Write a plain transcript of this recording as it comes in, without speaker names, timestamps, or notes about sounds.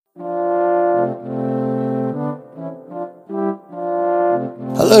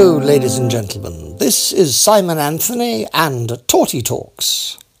Hello, ladies and gentlemen. This is Simon Anthony and Torty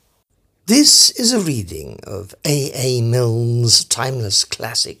Talks. This is a reading of A. Milne's timeless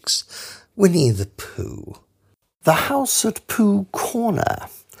classics, Winnie the Pooh. The House at Pooh Corner,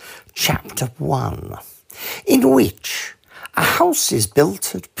 Chapter 1, in which a house is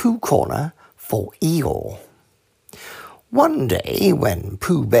built at Pooh Corner for Eeyore. One day, when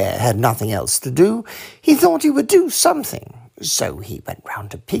Pooh Bear had nothing else to do, he thought he would do something. So he went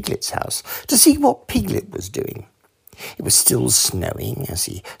round to Piglet's house to see what Piglet was doing. It was still snowing as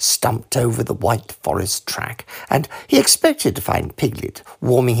he stumped over the white forest track, and he expected to find Piglet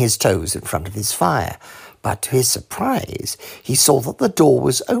warming his toes in front of his fire. But to his surprise, he saw that the door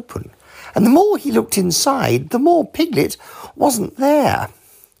was open, and the more he looked inside, the more Piglet wasn't there.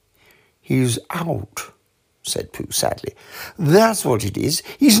 "He's out," said Pooh sadly. "That's what it is.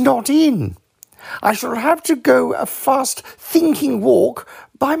 He's not in. I shall have to go a fast thinking walk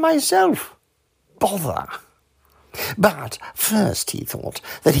by myself. Bother." But first he thought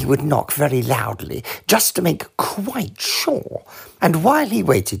that he would knock very loudly, just to make quite sure, and while he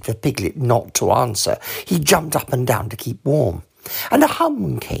waited for Piglet not to answer, he jumped up and down to keep warm, and a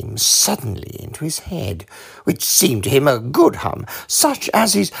hum came suddenly into his head, which seemed to him a good hum, such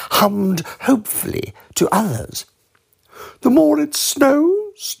as is hummed hopefully to others. "The more it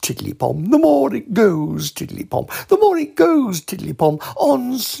snows, tiddly-pom, the more it goes, tiddly-pom, the more it goes, tiddly-pom,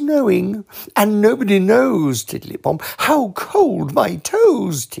 on snowing, and nobody knows, tiddly-pom, how cold my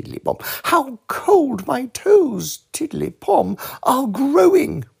toes, tiddly-pom, how cold my toes, tiddly-pom, are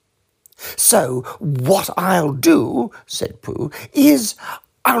growing. So what I'll do," said Pooh, "is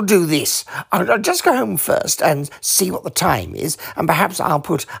I'll do this. I'll just go home first and see what the time is, and perhaps I'll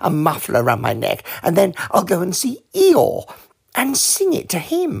put a muffler around my neck, and then I'll go and see Eeyore and sing it to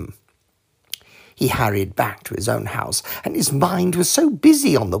him." He hurried back to his own house, and his mind was so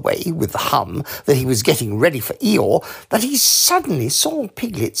busy on the way with the hum that he was getting ready for Eeyore that he suddenly saw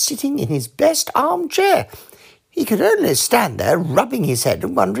Piglet sitting in his best armchair. He could only stand there rubbing his head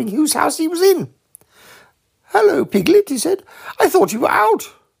and wondering whose house he was in. "Hello, Piglet," he said. "I thought you were out."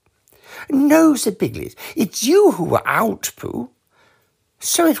 "No," said Piglet. "It's you who were out, Pooh."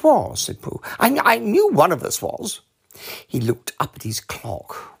 "So it was," said Pooh. I knew one of us was." He looked up at his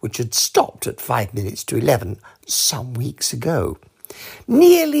clock, which had stopped at 5 minutes to 11 some weeks ago.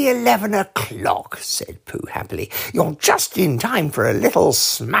 "Nearly 11 o'clock, said Pooh happily. "You're just in time for a little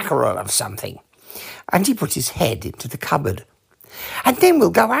smackerel of something." And he put his head into the cupboard. "And then we'll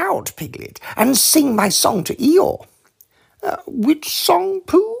go out, Piglet, and sing my song to Eeyore." "Which song,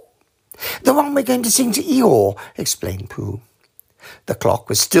 Pooh?" "The one we're going to sing to Eeyore," explained Pooh. The clock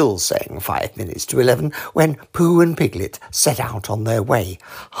was still saying 5 minutes to 11 when Pooh and Piglet set out on their way,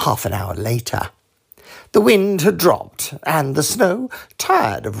 half an hour later. The wind had dropped, and the snow,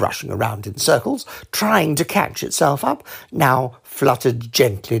 tired of rushing around in circles, trying to catch itself up, now fluttered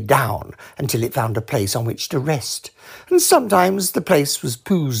gently down until it found a place on which to rest. And sometimes the place was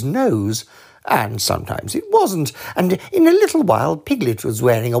Pooh's nose, and sometimes it wasn't, and in a little while Piglet was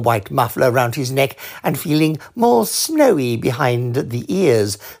wearing a white muffler round his neck and feeling more snowy behind the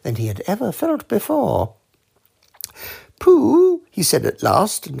ears than he had ever felt before. "Pooh," he said at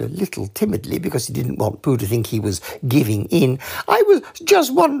last, and a little timidly, because he didn't want Pooh to think he was giving in, "I was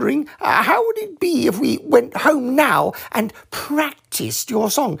just wondering, how would it be if we went home now and practised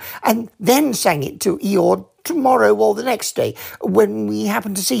your song, and then sang it to Eeyore tomorrow or the next day, when we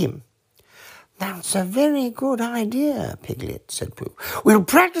happen to see him?" "That's a very good idea, Piglet," said Pooh. "We'll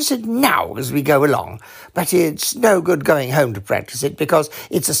practice it now as we go along, but it's no good going home to practice it because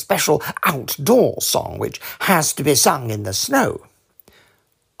it's a special outdoor song which has to be sung in the snow."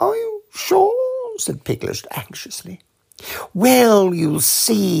 "Are you sure?" said Piglet anxiously. "Well, you'll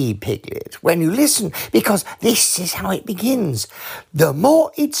see, Piglet, when you listen, because this is how it begins. The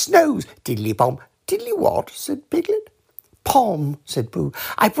more it snows, tiddly-pom, tiddly what?" said Piglet. "Pom," said Pooh.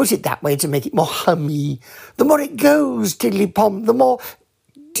 "I put it that way to make it more hummy. The more it goes, tiddly-pom, the more—"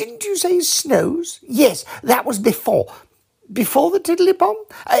 "Didn't you say snows?" "Yes, that was before." "Before the tiddly-pom?"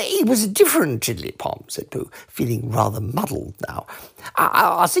 "It was a different tiddly-pom," said Pooh, feeling rather muddled now.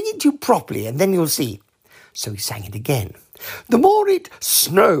 I'll sing it to you properly, and then you'll see." So he sang it again. "The more it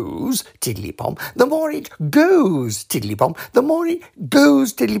snows, tiddly-pom, the more it goes, tiddly-pom, the more it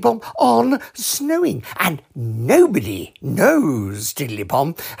goes, tiddly-pom, on snowing, and nobody knows,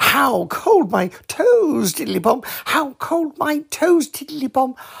 tiddly-pom, how cold my toes, tiddly-pom, how cold my toes,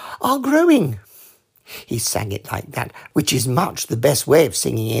 tiddly-pom, are growing." He sang it like that, which is much the best way of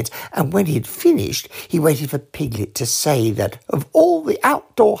singing it, and when he had finished, he waited for Piglet to say that of all the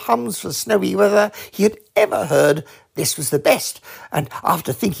outdoor hums for snowy weather he had ever heard, This was the best, and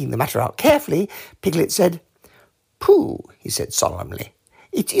after thinking the matter out carefully, Piglet said, "Pooh," he said solemnly,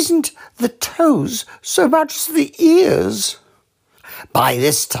 "it isn't the toes so much as the ears." By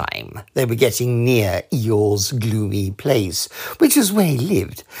this time, they were getting near Eeyore's gloomy place, which was where he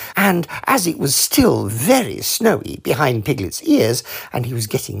lived, and as it was still very snowy behind Piglet's ears, and he was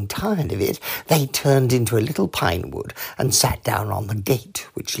getting tired of it, they turned into a little pine wood and sat down on the gate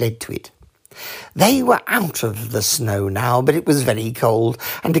which led to it. They were out of the snow now, but it was very cold,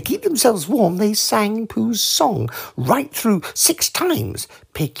 and to keep themselves warm they sang Pooh's song right through 6 times,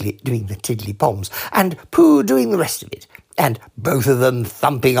 Piglet doing the tiddly-poms, and Pooh doing the rest of it, and both of them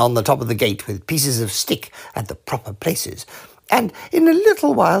thumping on the top of the gate with pieces of stick at the proper places. And in a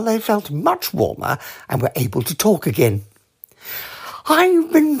little while they felt much warmer and were able to talk again.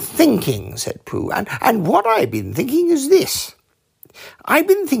 "I've been thinking," said Pooh, and what I've been thinking is this. I've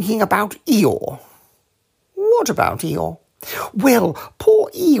been thinking about Eeyore." "What about Eeyore?" "Well, poor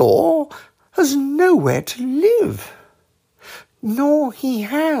Eeyore has nowhere to live." "Nor he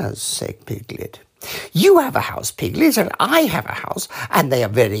has," said Piglet. "You have a house, Piglet, and I have a house, and they are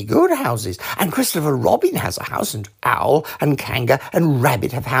very good houses, and Christopher Robin has a house, and Owl and Kanga and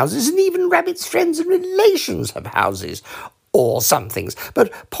Rabbit have houses, and even Rabbit's friends and relations have houses, or some things,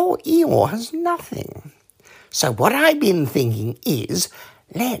 but poor Eeyore has nothing. So what I've been thinking is,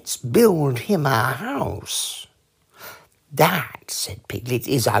 let's build him a house." "That," said Piglet,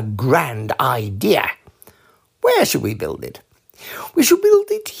 "is a grand idea. Where shall we build it?" "We shall build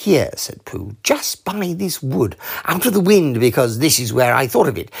it here," said Pooh, "just by this wood, out of the wind, because this is where I thought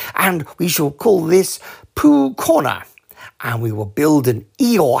of it, and we shall call this Pooh Corner, and we will build an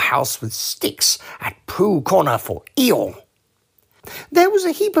Eeyore house with sticks at Pooh Corner for Eeyore." "There was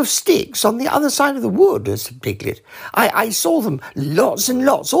a heap of sticks on the other side of the wood," said Piglet. I saw them, lots and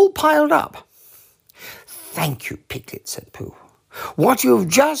lots, all piled up." "Thank you, Piglet," said Pooh. "What you've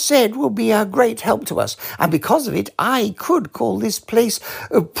just said will be a great help to us, and because of it I could call this place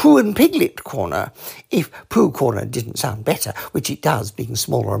Pooh and Piglet Corner, if Pooh Corner didn't sound better, which it does, being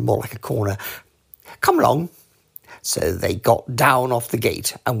smaller and more like a corner. Come along." So they got down off the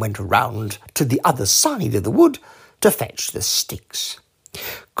gate and went around to the other side of the wood to fetch the sticks.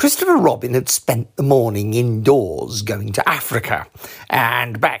 Christopher Robin had spent the morning indoors going to Africa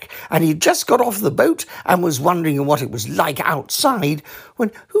and back, and he'd just got off the boat and was wondering what it was like outside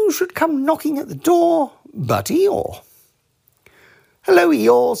when who should come knocking at the door but Eeyore. "Hello,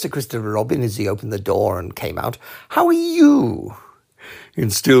 Eeyore," said Christopher Robin as he opened the door and came out. "How are you?"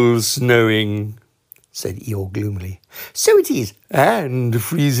 "It's still snowing," said Eeyore gloomily. "So it is, and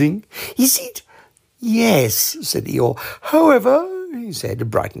freezing." "Is it?" "Yes," said Eeyore. "However," he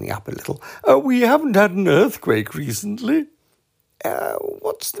said, brightening up a little, "we haven't had an earthquake recently."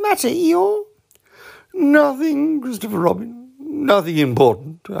 "What's the matter, Eeyore?" "Nothing, Christopher Robin. Nothing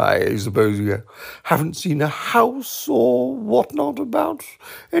important. I suppose you haven't seen a house or whatnot about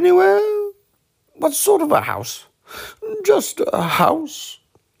anywhere?" "What sort of a house?" "Just a house."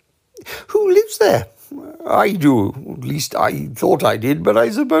 "Who lives there?" "I do. At least I thought I did, but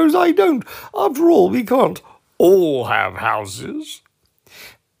I suppose I don't. After all, we can't all have houses."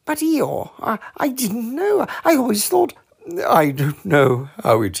 "But Eeyore, I didn't know. I always thought—" "I don't know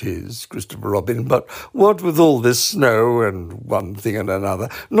how it is, Christopher Robin, but what with all this snow and one thing and another,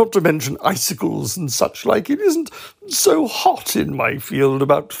 not to mention icicles and such like, it isn't so hot in my field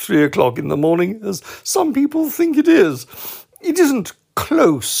about 3 o'clock in the morning as some people think it is. It isn't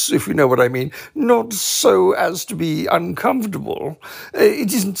close, if you know what I mean, not so as to be uncomfortable.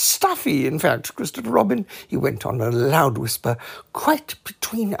 It isn't stuffy, in fact, Christopher Robin," he went on in a loud whisper, "quite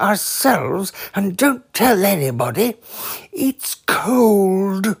between ourselves, and don't tell anybody. It's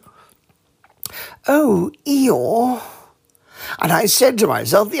cold." "Oh, Eeyore." And I said to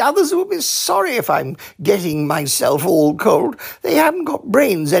myself, the others will be sorry if I'm getting myself all cold. They haven't got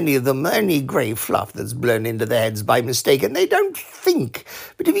brains, any of them, any grey fluff that's blown into their heads by mistake, and they don't think.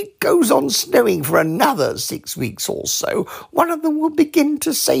 But if it goes on snowing for another 6 weeks or so, one of them will begin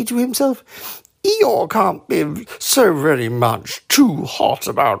to say to himself, Eeyore can't be so very much too hot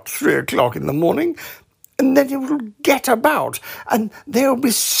about 3 o'clock in the morning, and then it will get about, and they'll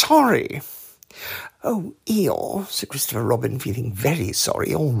be sorry. Oh, Eeyore, said Christopher Robin, feeling very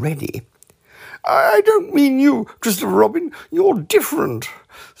sorry already. I don't mean you, Christopher Robin. You're different.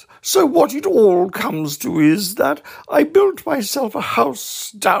 So what it all comes to is that I built myself a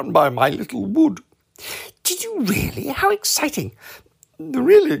house down by my little wood. Did you really? How exciting. The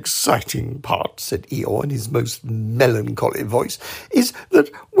really exciting part, said Eeyore in his most melancholy voice, is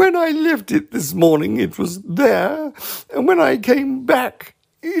that when I left it this morning it was there, and when I came back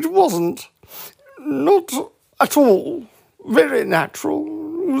it wasn't. Not at all. Very natural.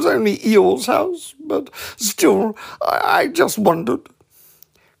 It was only Eeyore's house, but still, I just wondered.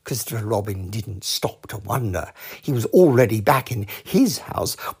 Christopher Robin didn't stop to wonder. He was already back in his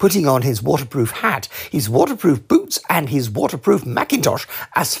house, putting on his waterproof hat, his waterproof boots, and his waterproof mackintosh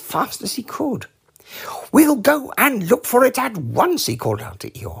as fast as he could. "We'll go and look for it at once," he called out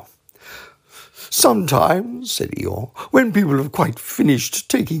to Eeyore. "Sometimes," said Eeyore, "when people have quite finished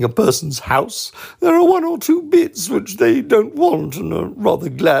taking a person's house, there are one or two bits which they don't want and are rather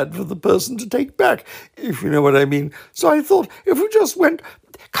glad for the person to take back, if you know what I mean. So I thought if we just went—"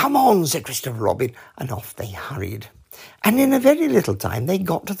 "Come on," said Christopher Robin, and off they hurried. And in a very little time they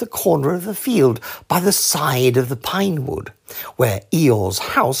got to the corner of the field by the side of the pine wood, where Eeyore's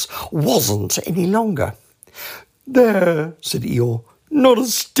house wasn't any longer. "There," said Eeyore, "not a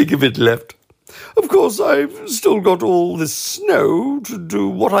stick of it left. Of course, I've still got all this snow to do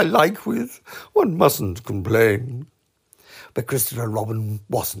what I like with. One mustn't complain." But Christopher Robin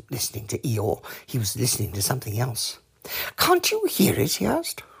wasn't listening to Eeyore. He was listening to something else. "Can't you hear it?" he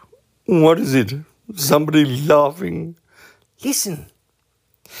asked. "What is it? Somebody laughing?" "Listen."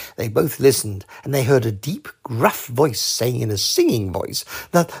 They both listened, and they heard a deep, gruff voice saying in a singing voice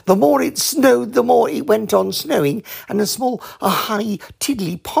that the more it snowed, the more it went on snowing, and a high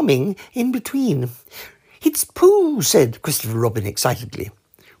tiddly-pomming in between. "It's Pooh," said Christopher Robin excitedly.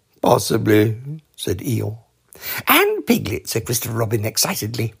 "Possibly," said Eeyore. "And Piglet," said Christopher Robin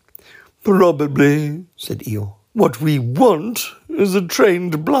excitedly. "Probably," said Eeyore. "What we want is a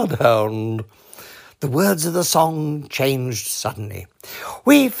trained bloodhound." The words of the song changed suddenly.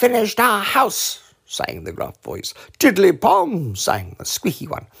 "We've finished our house," sang the gruff voice. "Tiddly-pom," sang the squeaky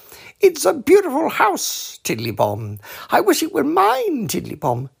one. "It's a beautiful house, Tiddly-pom. I wish it were mine,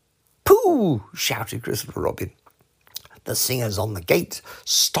 Tiddly-pom." "Pooh!" shouted Christopher Robin. The singers on the gate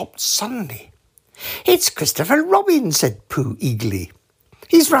stopped suddenly. "It's Christopher Robin," said Pooh eagerly.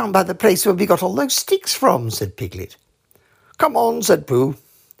 "He's round by the place where we got all those sticks from," said Piglet. "Come on," said Pooh.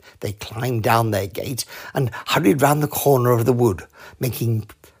 They climbed down their gate and hurried round the corner of the wood,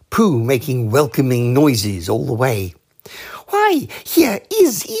 Pooh making welcoming noises all the way. "Why, here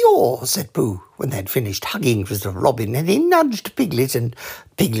is Eeyore," said Pooh, when they had finished hugging Christopher Robin, and he nudged Piglet, and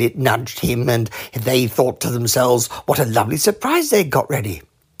Piglet nudged him, and they thought to themselves what a lovely surprise they'd got ready.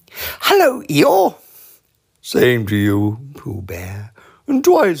 "Hello, Eeyore." "Same to you, Pooh Bear, and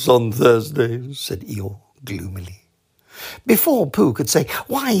twice on Thursdays," said Eeyore gloomily. Before Pooh could say,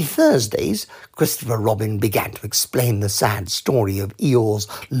 "Why Thursdays?" Christopher Robin began to explain the sad story of Eeyore's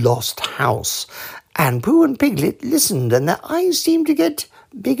lost house, and Pooh and Piglet listened, and their eyes seemed to get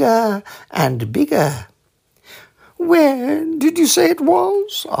bigger and bigger. "Where did you say it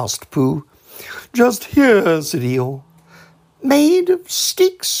was?" asked Pooh. "Just here," said Eeyore. "Made of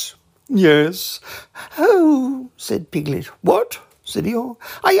sticks?" "Yes." "Oh," said Piglet. "What?" said Eeyore.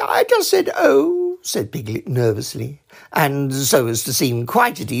 I just said, "Oh," said Piglet nervously, and so as to seem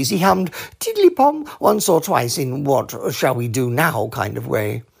quite at ease, he hummed "Tiddly-pom" once or twice in what shall we do now kind of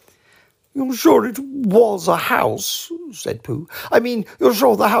way. "You're sure it was a house?" said Pooh. "I mean, you're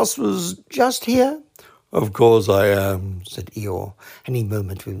sure the house was just here?" "Of course I am," said Eeyore, and he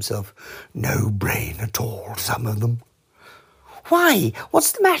murmured to himself, "No brain at all, some of them." "Why,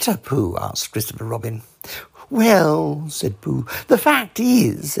 what's the matter, Pooh?" asked Christopher Robin. "Well," said Pooh, "the fact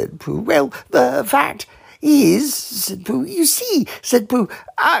is," said Pooh, said Pooh, "you see," said Pooh,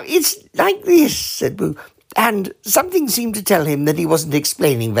 "it's like this," said Pooh, and something seemed to tell him that he wasn't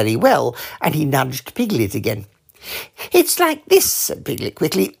explaining very well, and he nudged Piglet again. "It's like this," said Piglet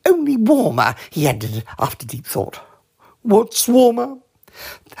quickly, "only warmer," he added after deep thought. "What's warmer?"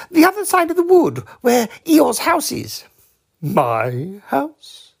 "The other side of the wood, where Eeyore's house is." "My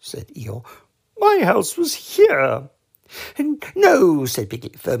house?" said Eeyore. "My house was here." "No," said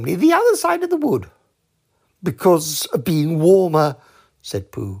Piglet firmly, "the other side of the wood." "Because of being warmer,"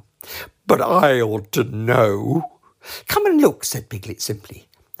 said Pooh. "But I ought to know." "Come and look," said Piglet simply,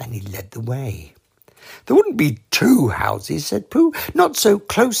 and he led the way. "There wouldn't be two houses," said Pooh, "not so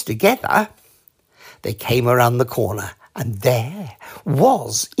close together." They came around the corner, and there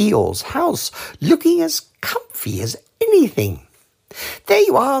was Eeyore's house, looking as comfy as anything. "There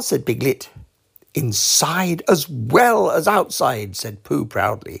you are," said Piglet. "Inside as well as outside," said Pooh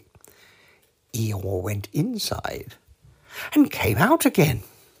proudly. Eeyore went inside and came out again.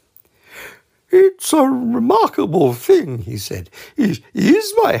 "It's a remarkable thing," he said. "It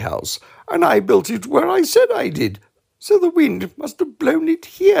is my house, and I built it where I said I did, so the wind must have blown it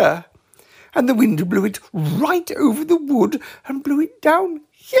here. And the wind blew it right over the wood and blew it down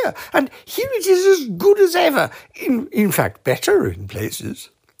here, and here it is as good as ever, in fact better in places.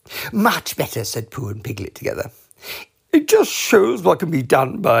 "Much better," said Pooh and Piglet together. "It just shows what can be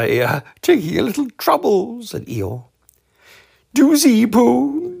done by taking a little trouble," said Eeyore. "Do see,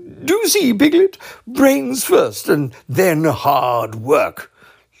 Pooh, do see, Piglet. Brains first and then hard work.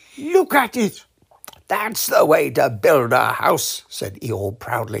 Look at it. That's the way to build a house," said Eeyore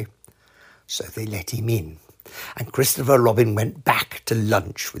proudly. So they let him in, and Christopher Robin went back to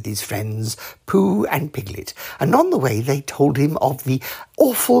lunch with his friends Pooh and Piglet, and on the way they told him of the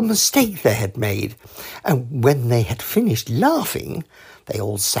awful mistake they had made, and when they had finished laughing, they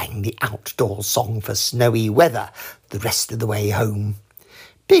all sang the outdoor song for snowy weather the rest of the way home.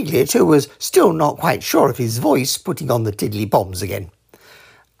 Piglet, who was still not quite sure of his voice, putting on the tiddly-bombs again.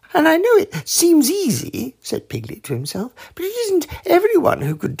 "And I know it seems easy," said Piglet to himself, "but it isn't everyone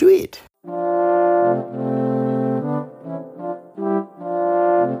who could do it."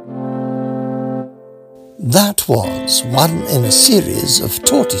 That was one in a series of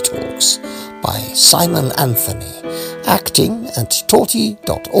Torty Talks by Simon Anthony, acting at torty.org.uk.